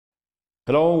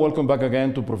Hello, welcome back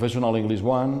again to Professional English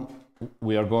 1.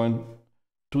 We are going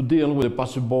to deal with the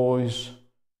passive voice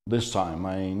this time.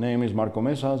 My name is Marco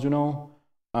Meza, as you know,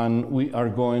 and we are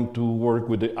going to work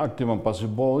with the active and passive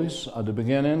voice at the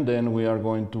beginning. Then we are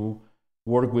going to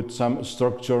work with some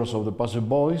structures of the passive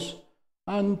voice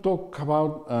and talk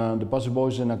about the passive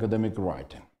voice in academic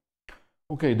writing.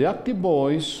 Okay, the active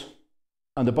voice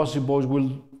and the passive voice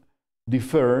will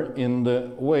differ in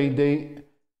the way they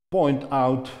point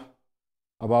out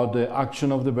about the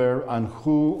action of the verb and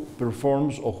who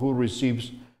performs or who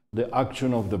receives the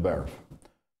action of the verb.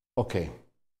 Okay.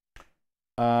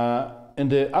 In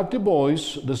the active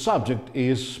voice, the subject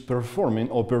is performing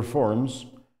or performs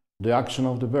the action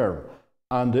of the verb,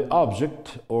 and the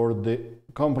object or the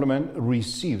complement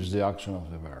receives the action of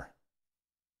the verb.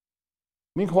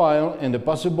 Meanwhile, in the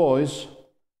passive voice,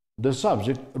 the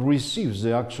subject receives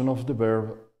the action of the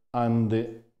verb, and the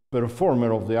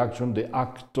performer of the action, the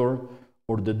actor,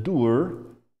 or the doer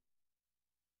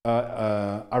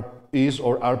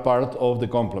are part of the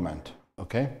complement.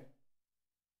 Okay.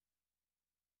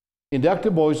 In the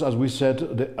active voice, as we said,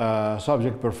 the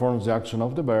subject performs the action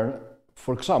of the verb.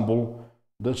 For example,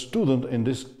 the student in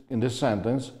this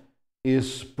sentence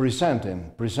is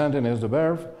presenting. Presenting is the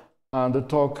verb, and the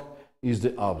talk is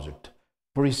the object.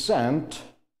 Present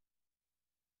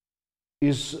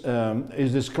is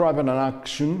describing an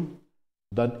action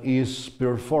that is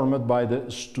performed by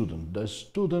the student. The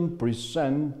student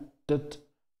presented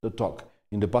the talk,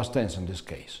 in the past tense in this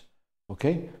case.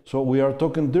 Okay? So we are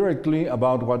talking directly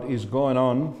about what is going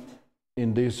on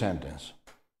in this sentence.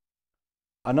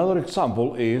 Another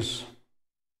example is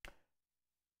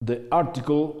the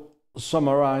article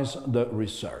summarize the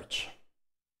research.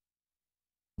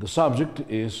 The subject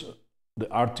is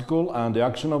the article and the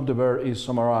action of the verb is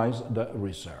summarize the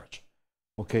research.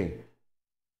 Okay.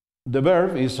 The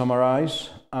verb is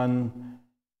summarize, and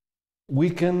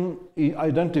we can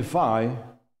identify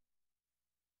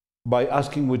by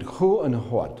asking with who and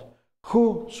what.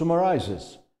 Who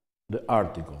summarizes the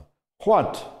article?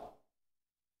 What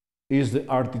is the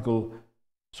article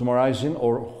summarizing,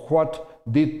 or what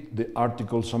did the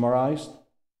article summarize,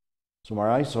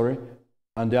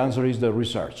 and the answer is the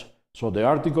research. So the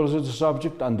article is the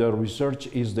subject and the research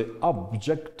is the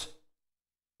object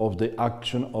of the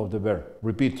action of the verb.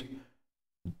 Repeat.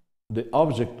 The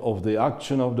object of the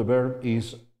action of the verb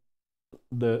is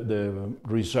the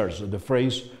research, the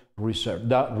phrase research,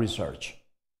 that research.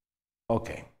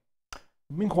 Okay.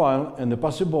 Meanwhile, in the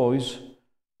passive voice,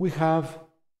 we have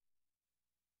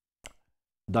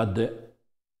that the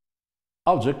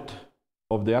object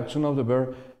of the action of the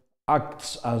verb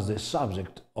acts as the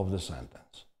subject of the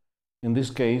sentence. In this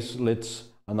case, let's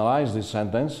analyze this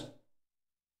sentence.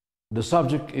 The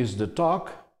subject is the talk,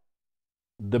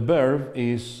 the verb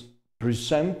is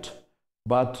present,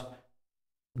 but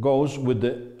goes with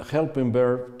the helping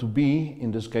verb to be.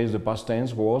 In this case, the past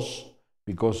tense was,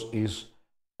 because it's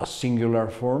a singular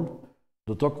form.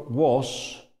 The talk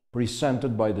was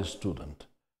presented by the student.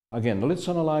 Again, let's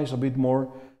analyze a bit more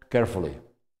carefully.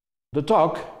 The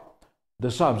talk,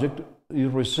 the subject, is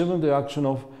receiving the action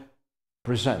of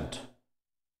present.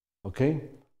 Okay?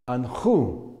 And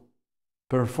who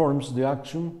performs the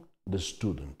action? The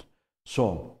student.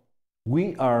 So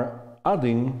we are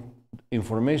adding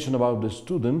information about the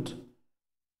student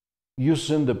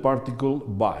using the particle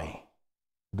by.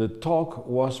 The talk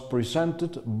was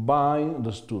presented by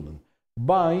the student.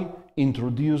 By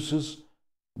introduces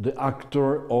the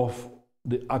actor of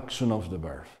the action of the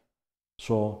verb.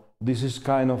 So this is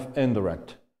kind of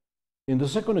indirect. In the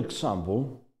second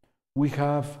example, we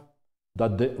have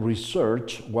that the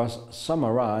research was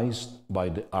summarized by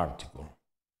the article.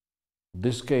 In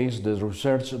this case, the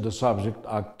research, the subject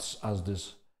acts as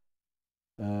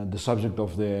the subject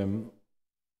of the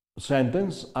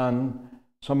sentence, and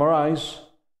summarize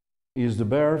is the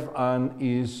verb and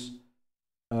is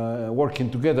working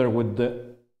together with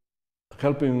the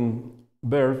helping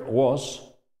verb was,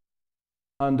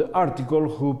 and the article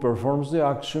who performs the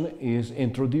action is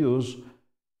introduced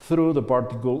through the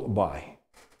particle by.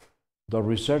 The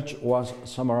research was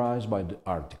summarized by the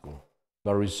article.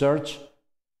 The research,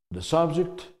 the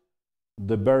subject,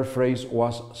 the verb phrase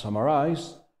was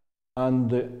summarized, and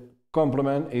the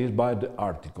complement is by the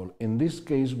article. In this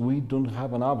case, we don't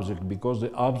have an object because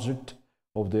the object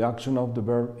of the action of the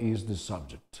verb is the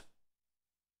subject.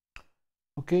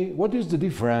 Okay, what is the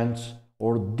difference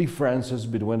or differences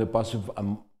between the passive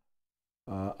and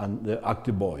the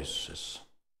active voices?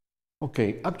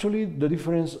 Okay, actually the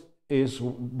difference is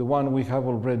the one we have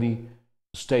already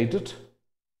stated.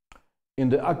 In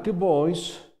the active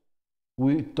voice,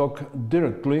 we talk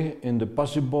directly. In the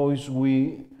passive voice,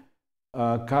 we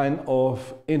kind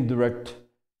of indirect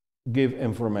give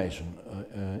information,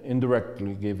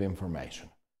 indirectly give information.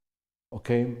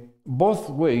 Okay, both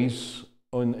ways,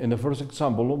 in the first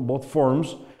example, both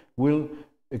forms will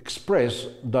express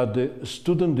that the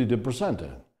student did the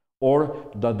presenting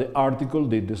or that the article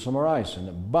did the summarizing,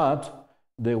 but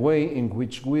the way in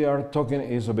which we are talking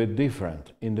is a bit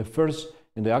different. In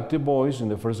the active voice, in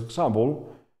the first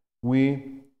example,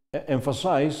 we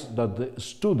emphasize that the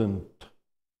student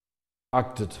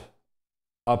acted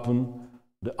upon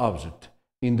the object.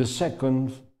 In the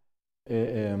second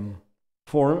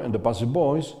form, in the passive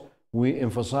voice, we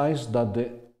emphasize that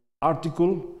the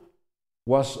article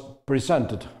was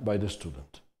presented by the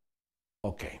student.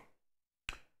 Okay.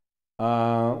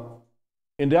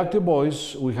 In the active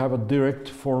voice, we have a direct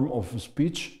form of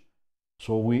speech,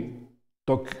 so we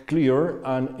talk clear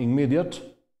and immediate.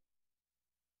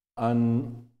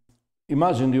 And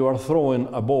imagine you are throwing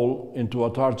a ball into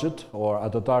a target or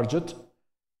at a target,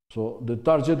 so the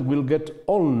target will get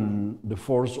all the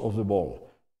force of the ball.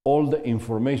 All the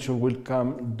information will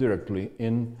come directly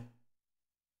in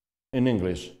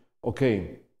English.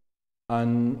 Okay,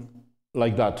 and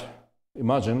like that,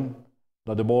 imagine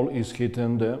that the ball is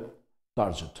hitting the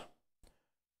target.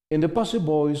 In the passive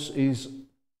voice is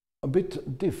a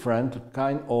bit different,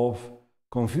 kind of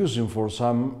confusing for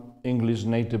some English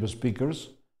native speakers.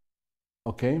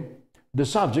 Okay, the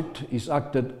subject is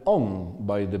acted on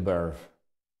by the verb.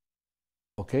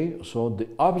 Okay, so the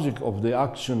object of the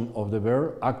action of the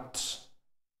verb acts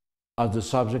as the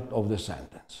subject of the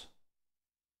sentence.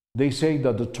 They say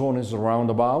that the tone is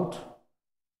roundabout,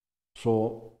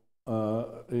 so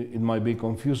it might be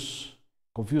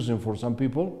confusing for some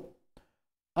people,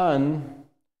 and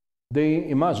they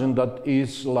imagine that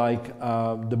it's like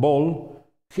the ball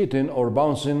hitting or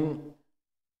bouncing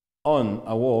on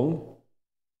a wall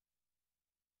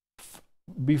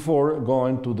before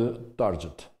going to the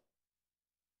target.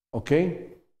 Okay,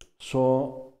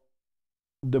 so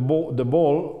the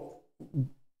ball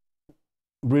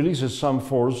releases some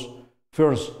force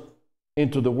first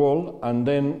into the wall and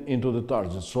then into the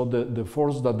target. So the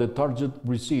force that the target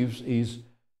receives is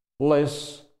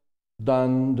less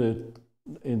than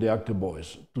in the active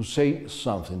voice. To say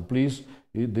something, please,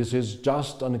 this is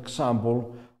just an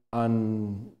example,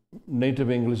 and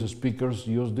native English speakers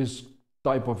use this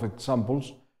type of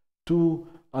examples to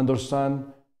understand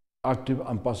active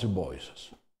and passive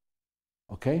voices.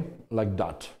 Okay, like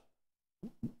that.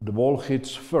 The ball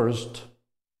hits first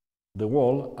the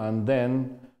wall and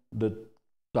then the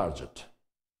target.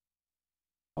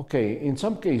 Okay, in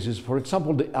some cases, for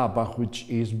example, the APA, which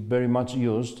is very much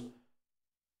used,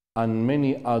 and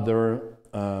many other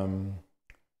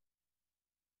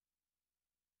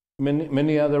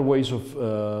many other ways of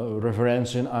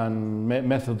referencing and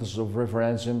methods of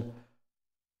referencing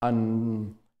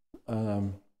and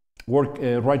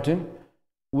writing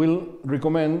will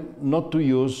recommend not to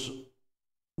use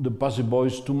the passive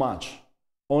voice too much,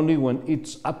 only when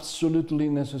it's absolutely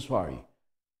necessary.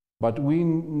 But we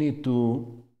need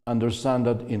to understand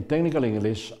that in technical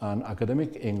English and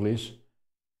academic English,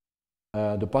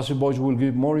 the passive voice will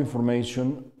give more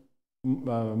information,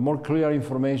 more clear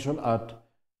information at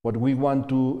what we want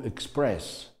to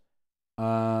express.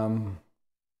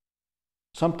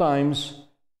 Sometimes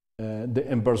the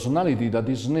impersonality that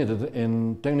is needed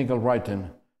in technical writing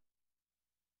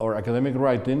or academic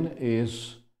writing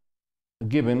is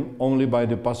given only by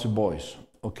the passive voice.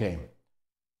 Okay.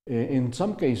 In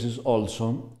some cases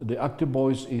also, the active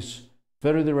voice is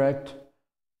very direct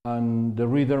and the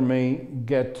reader may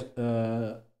get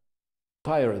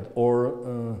tired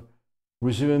or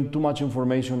receiving too much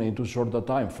information in too short a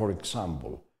time, for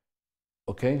example.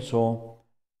 Okay, so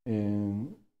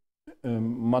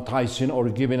matizing or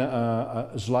giving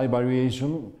a slight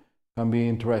variation can be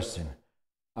interesting.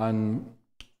 And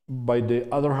by the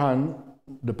other hand,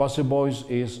 the passive voice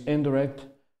is indirect,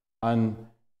 and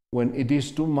when it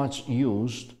is too much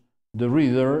used, the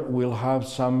reader will have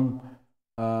some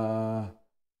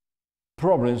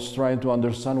problems trying to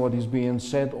understand what is being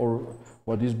said or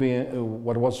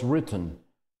what was written,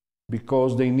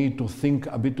 because they need to think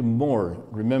a bit more.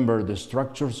 Remember, the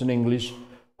structures in English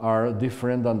are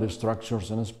different than the structures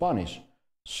in Spanish.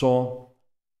 So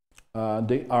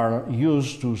they are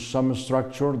used to some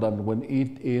structure that when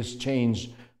it is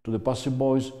changed to the passive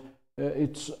voice,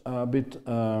 it's a bit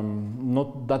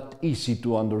not that easy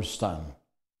to understand.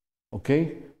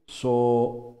 Okay,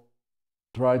 so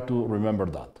try to remember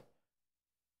that.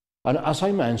 And as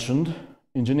I mentioned,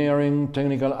 engineering,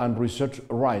 technical and research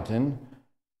writing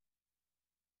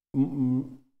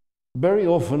very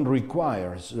often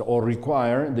require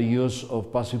the use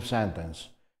of passive sentence.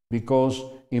 because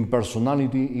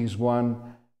impersonality is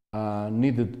one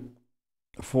needed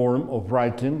form of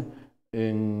writing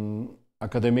in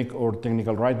academic or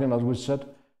technical writing, as we said.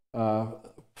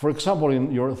 For example,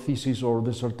 in your thesis or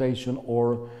dissertation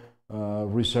or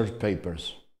research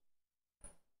papers.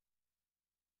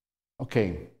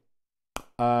 Okay.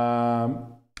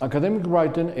 Academic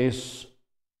writing is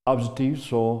objective,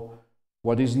 so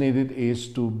what is needed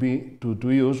is to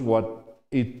use what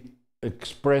it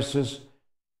expresses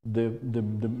the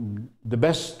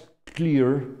best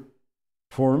clear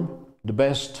form, the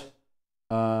best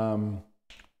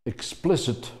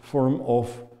explicit form of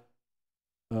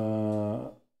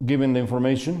giving the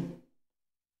information,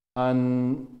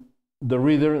 and the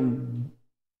reader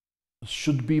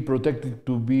should be protected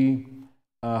to be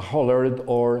hollered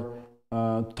or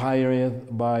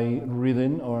tired by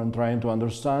reading or trying to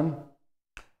understand.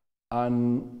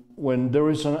 And when there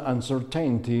is an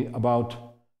uncertainty about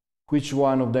which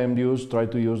one of them use, try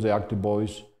to use the active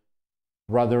voice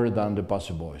rather than the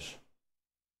passive voice.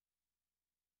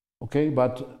 Okay,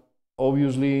 but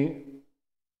obviously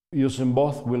using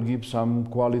both will give some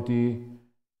quality,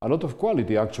 a lot of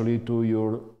quality actually, to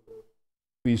your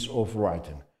piece of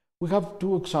writing. We have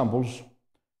two examples.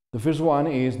 The first one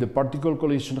is the particle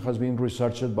collision has been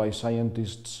researched by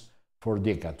scientists for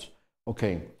decades.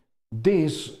 Okay,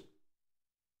 this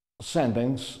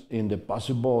sentence in the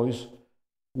passive voice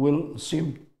will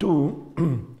seem too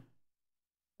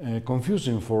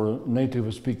confusing for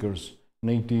native speakers,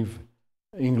 native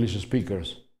English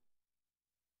speakers.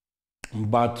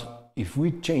 But if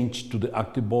we change to the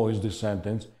active voice the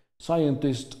sentence,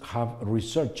 scientists have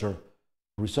researched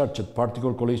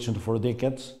particle collision for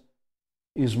decades,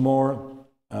 is more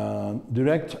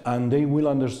direct and they will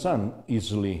understand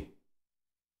easily,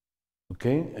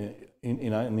 okay,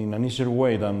 in an easier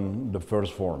way than the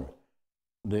first form.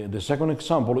 The second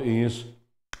example is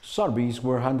surveys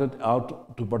were handed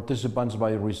out to participants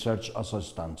by research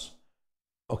assistants.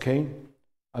 Okay,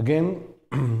 again,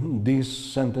 this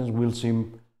sentence will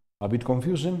seem a bit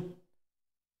confusing.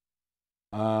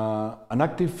 An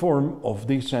active form of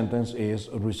this sentence is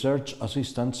research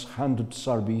assistants handed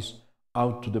surveys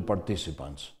out to the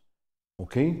participants.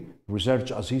 Okay,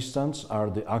 research assistants are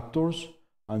the actors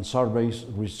and surveys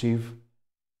receive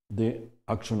the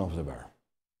action of the verb.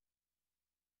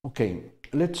 Okay,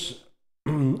 let's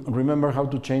remember how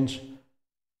to change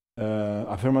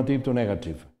affirmative to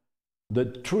negative. The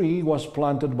tree was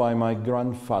planted by my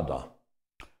grandfather.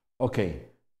 Okay,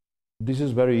 this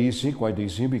is very easy, quite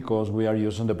easy, because we are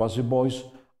using the passive voice,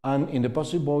 and in the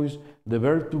passive voice, the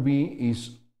verb to be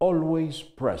is always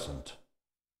present.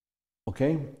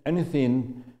 Okay,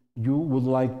 anything you would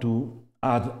like to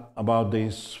add about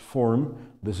this form,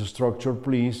 this structure,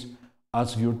 please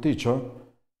ask your teacher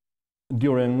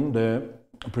during the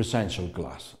presential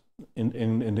class,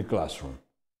 in the classroom.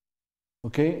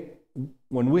 Okay,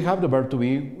 when we have the verb to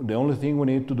be, the only thing we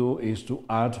need to do is to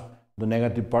add the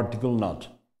negative particle not.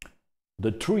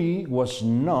 The tree was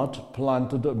not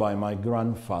planted by my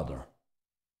grandfather.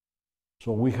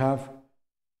 So we have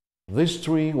this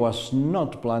tree was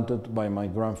not planted by my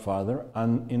grandfather,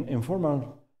 and in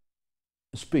informal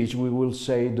speech we will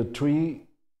say the tree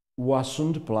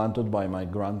wasn't planted by my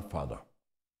grandfather.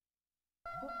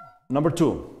 Number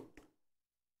 2.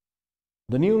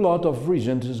 The new lot of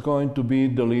regents is going to be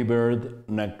delivered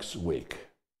next week.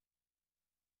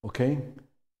 Okay?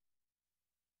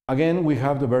 Again, we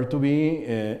have the verb to be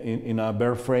in a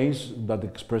verb phrase that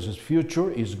expresses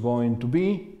future, is going to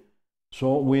be.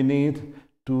 So we need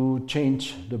to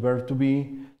change the verb to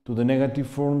be to the negative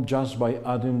form just by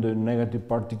adding the negative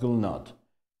particle not.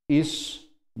 Is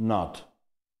not.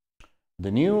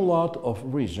 The new lot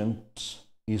of regents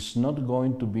is not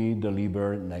going to be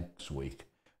delivered next week.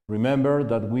 Remember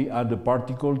that we add the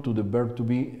particle to the verb to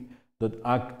be that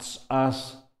acts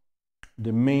as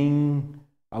the main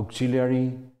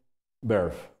auxiliary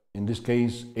verb. In this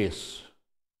case, is.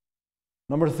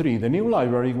 Number 3, the new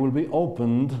library will be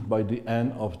opened by the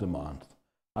end of the month.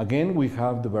 Again, we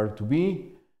have the verb to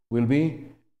be, will be,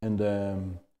 and the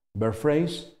verb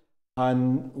phrase,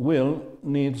 and will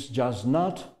needs just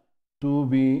not to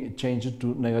be changed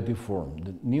to negative form.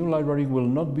 The new library will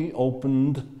not be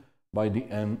opened by the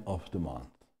end of the month.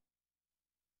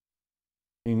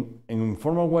 In an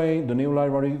informal way, the new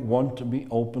library won't be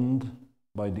opened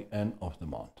by the end of the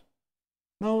month.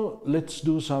 Now let's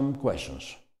do some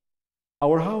questions.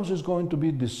 Our house is going to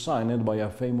be designed by a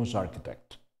famous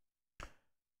architect.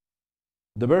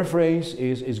 The verb phrase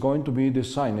is going to be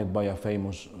designed by a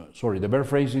famous, the verb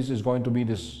phrase is going to be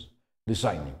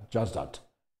designing, just that.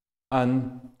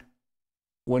 And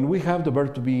when we have the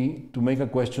verb to be to make a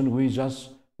question, we just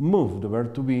move the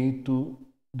verb to be to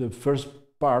the first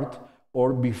part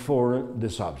or before the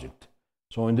subject.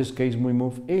 So in this case, we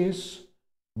move is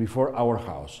before our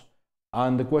house.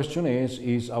 And the question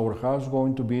is our house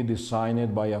going to be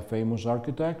designed by a famous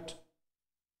architect?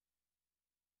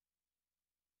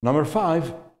 Number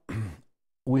 5,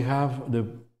 we have the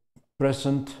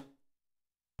present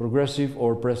progressive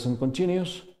or present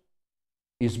continuous.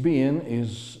 Is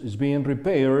being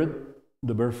repaired,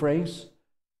 the verb phrase.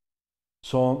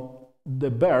 So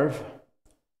the verb,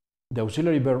 the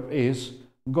auxiliary verb is,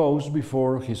 goes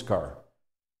before his car.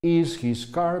 Is his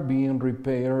car being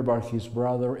repaired by his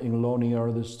brother-in-law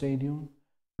near the stadium?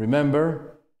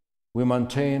 Remember, we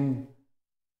maintain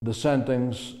the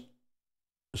sentence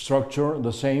structure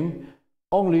the same,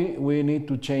 only we need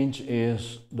to change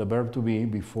is the verb to be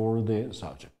before the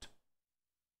subject.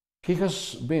 He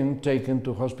has been taken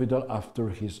to hospital after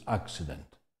his accident.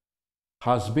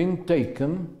 Has been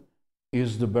taken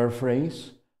is the verb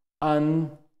phrase, and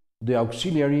the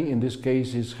auxiliary in this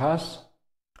case is has.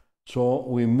 So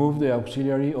we move the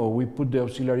auxiliary, or we put the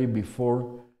auxiliary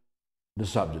before the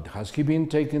subject. Has he been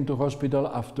taken to hospital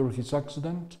after his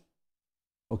accident?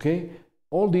 Okay,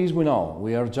 all these we know.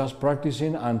 We are just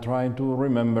practicing and trying to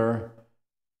remember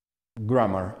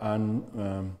grammar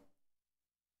and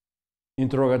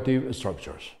interrogative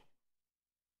structures.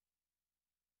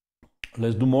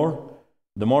 Let's do more.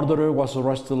 The murderer was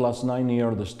arrested last night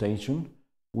near the station.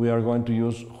 We are going to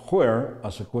use where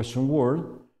as a question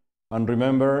word. And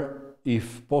remember,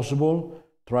 if possible,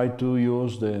 try to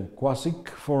use the quasic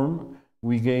form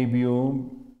we gave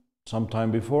you some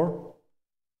time before.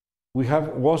 We have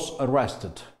was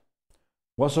arrested.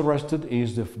 Was arrested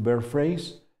is the verb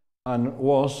phrase, and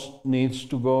was needs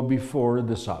to go before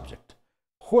the subject.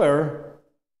 Where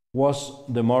was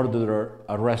the murderer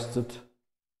arrested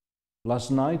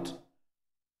last night?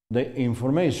 The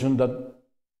information that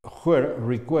where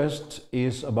request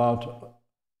is about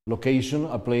location,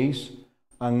 a place,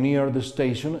 and near the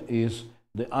station is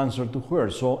the answer to where.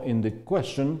 So in the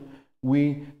question,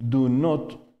 we do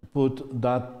not put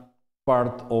that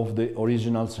part of the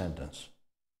original sentence.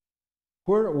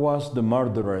 Where was the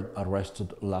murderer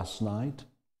arrested last night?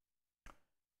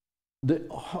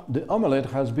 The omelette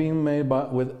has been made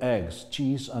with eggs,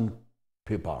 cheese, and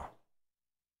pepper.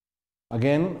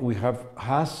 Again, we have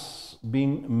has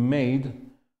been made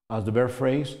as the verb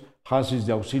phrase. Has is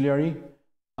the auxiliary,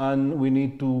 and we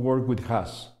need to work with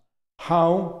has.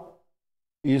 How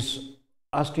is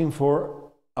asking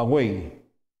for away,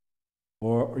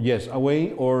 or yes,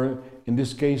 away, or in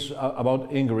this case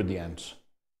about ingredients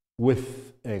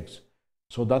with eggs.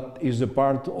 So that is the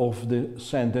part of the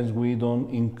sentence we don't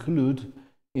include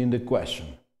in the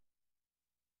question.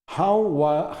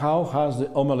 How has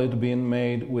the omelette been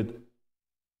made with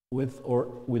or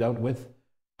without with?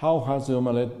 How has the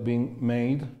omelette been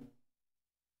made?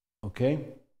 Okay.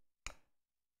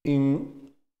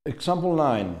 In example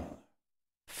 9,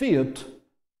 Fiat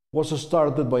was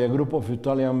started by a group of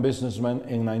Italian businessmen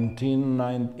in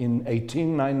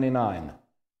 1899.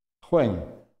 When?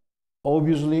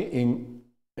 Obviously, in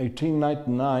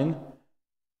 1899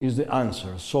 is the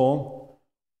answer. So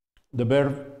the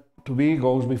verb to be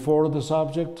goes before the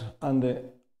subject, and the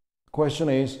question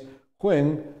is,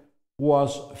 when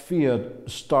was Fiat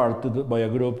started by a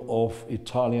group of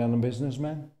Italian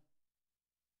businessmen?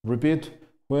 Repeat,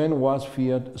 when was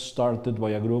Fiat started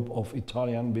by a group of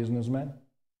Italian businessmen?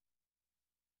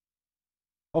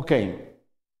 Okay,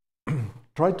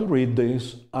 try to read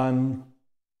this and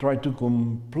try to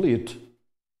complete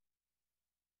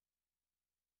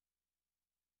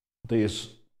this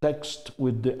text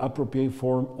with the appropriate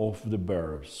form of the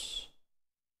verbs.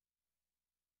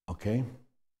 Okay?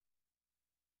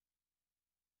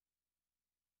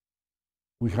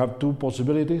 We have two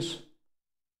possibilities,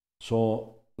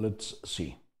 so let's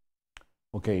see.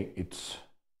 Okay, it's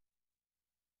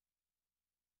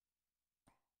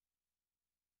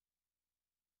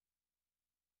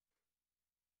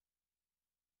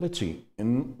let's see.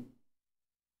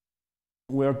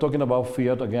 We are talking about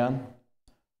Fiat again.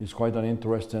 It's quite an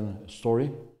interesting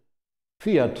story.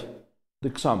 Fiat, the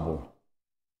example.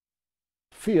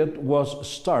 Fiat was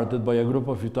started by a group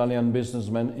of Italian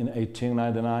businessmen in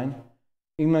 1899.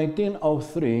 In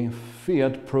 1903,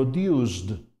 Fiat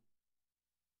produced,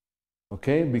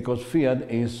 okay, because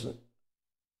Fiat is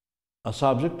a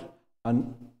subject,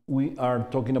 and we are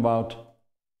talking about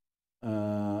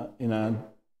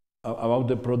about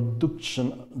the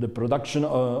production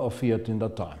of Fiat in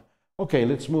that time. Okay,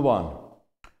 let's move on.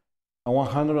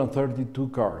 132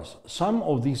 cars. Some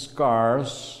of these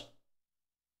cars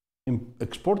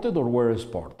exported or were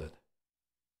exported?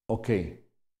 Okay,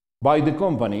 by the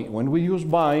company. When we use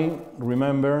by,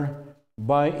 remember,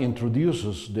 by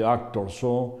introduces the actor,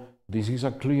 so this is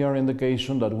a clear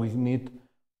indication that we need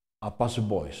a passive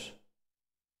voice.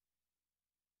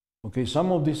 Okay,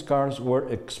 some of these cars were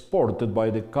exported by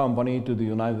the company to the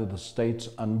United States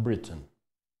and Britain.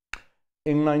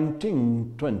 In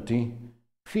 1920,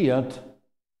 Fiat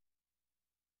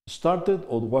started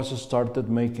or was started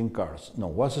making cars. No,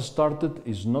 was started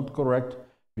is not correct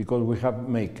because we have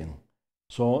making.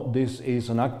 So this is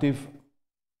an active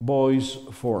voice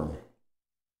form.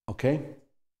 Okay?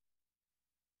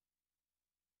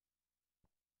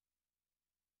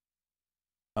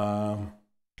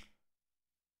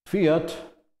 Fiat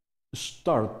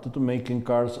started making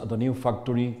cars at a new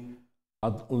factory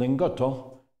at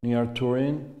Lingotto near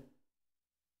Turin.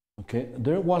 Okay,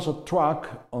 there was a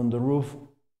truck on the roof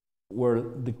where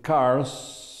the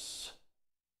cars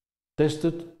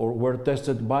tested or were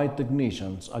tested by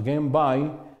technicians. Again,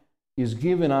 by is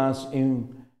giving us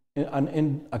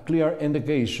a clear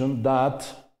indication that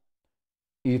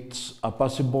it's a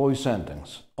passive voice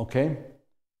sentence. Okay,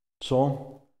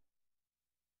 so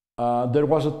there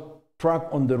was a truck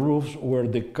on the roofs where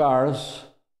the cars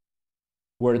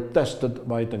were tested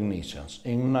by technicians.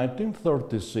 In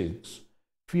 1936,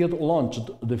 Fiat launched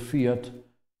the Fiat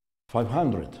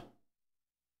 500.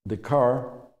 The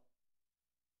car,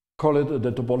 called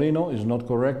the Topolino, is not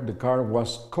correct. The car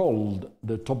was called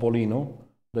the Topolino,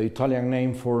 the Italian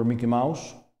name for Mickey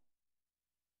Mouse.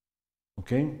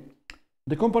 Okay?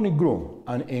 The company grew,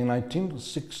 and in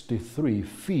 1963,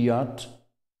 Fiat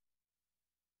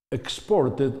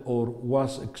exported or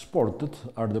was exported,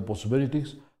 are the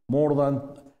possibilities, more than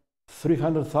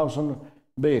 300,000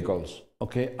 vehicles.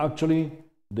 Okay, actually,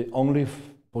 the only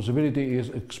possibility is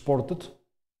exported.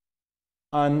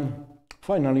 And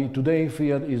finally, today,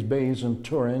 Fiat is based in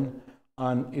Turin,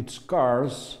 and its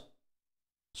cars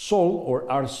sold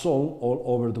or are sold all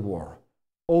over the world.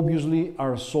 Obviously,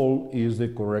 are sold is the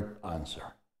correct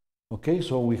answer. Okay,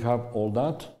 so we have all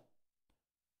that.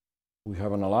 We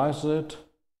have analyzed it,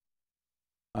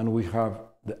 and we have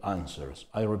the answers.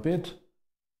 I repeat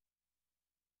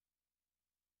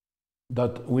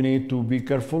that we need to be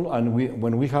careful, and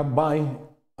when we have by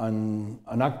an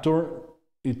actor,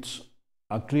 it's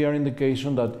a clear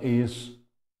indication that is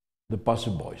the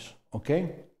passive voice.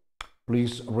 Okay?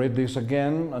 Please read this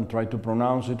again and try to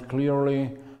pronounce it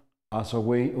clearly as a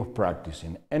way of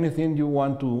practicing. Anything you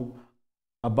want to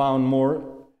abound more,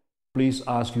 please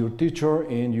ask your teacher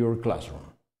in your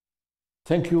classroom.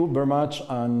 Thank you very much,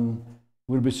 and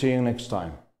we'll be seeing you next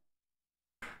time.